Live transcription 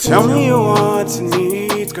Tell me your wants and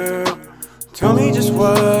needs, girl. Tell me just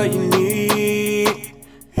what you need.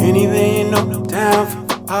 Anything you know, I'm down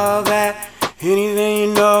for all that. Anything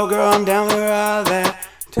you know, girl, I'm down for all that.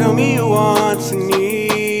 Tell me your wants and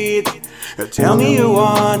needs. Tell me your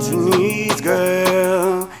wants and needs,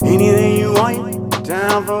 girl. Anything you want,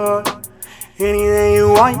 down for. Anything you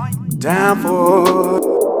want, down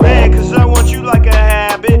for. Man, cause I want you like a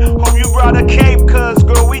habit. Hope you brought a cape, cause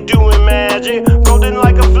girl, we doing magic. Golden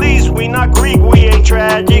like a fleece, we not Greek, we ain't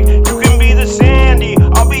tragic. You can be the Sandy,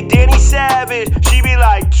 I'll be Danny Savage. She be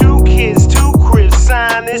like, 2 kids, 2 Chris,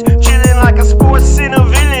 sign this. Chillin' like a sports center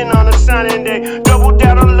villain on a signing day. Double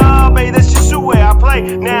down on love, babe, that's just the way I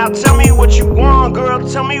play. Now tell me what you want, girl,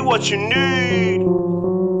 tell me what you need.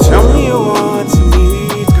 Tell me your wants and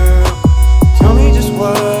needs, girl. Tell me just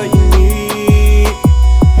what you need.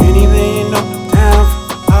 Anything you know, I'm down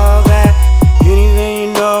for all that. Anything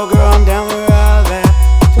you know, girl, I'm down for all that.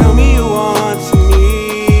 Tell me your wants and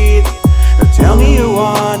needs. Tell me your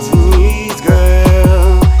wants and needs,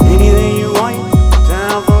 girl. Anything you want,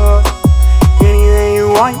 down for. Anything you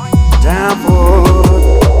want, down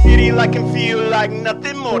for. Pity like and feel like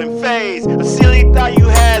nothing more than phase. A silly thought you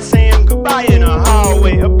had saying goodbye in a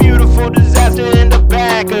hallway. A beautiful disaster in the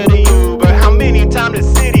back of the Uber. How many times the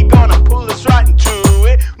city gonna pull us right into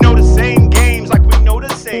it? Know the same games like we know the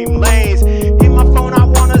same lanes. In my phone I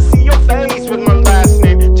wanna see your face with my last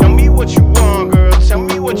name. Tell me what you want, girl, tell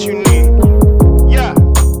me what you need. Yeah.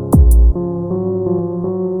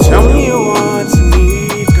 Tell me your wants and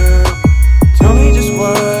needs, girl. Tell me just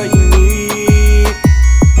what you need.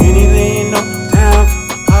 Anything you know, I'm down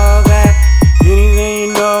for all that. Anything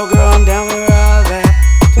you know, girl, I'm down for all that.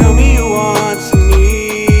 Tell me your wants and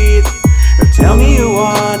needs. Tell me your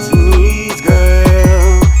wants and needs,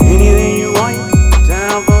 girl. Anything you want,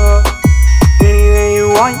 down for. Anything you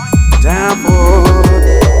want, down for.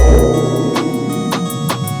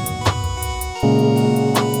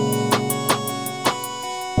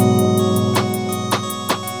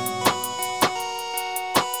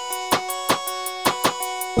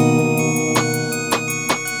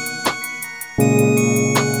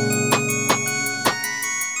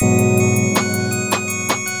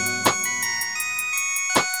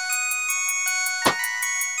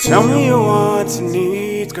 Tell me your wants and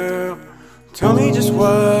needs, girl. Tell me just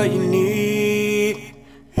what you need.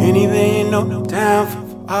 Anything you know, I'm down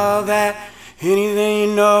for all that. Anything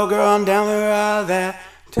you know, girl, I'm down for all that.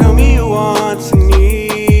 Tell me your wants and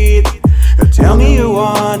needs. Tell me your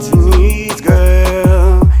wants and needs,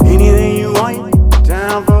 girl. Anything you want,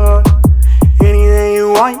 down for. Anything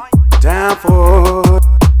you want, down for.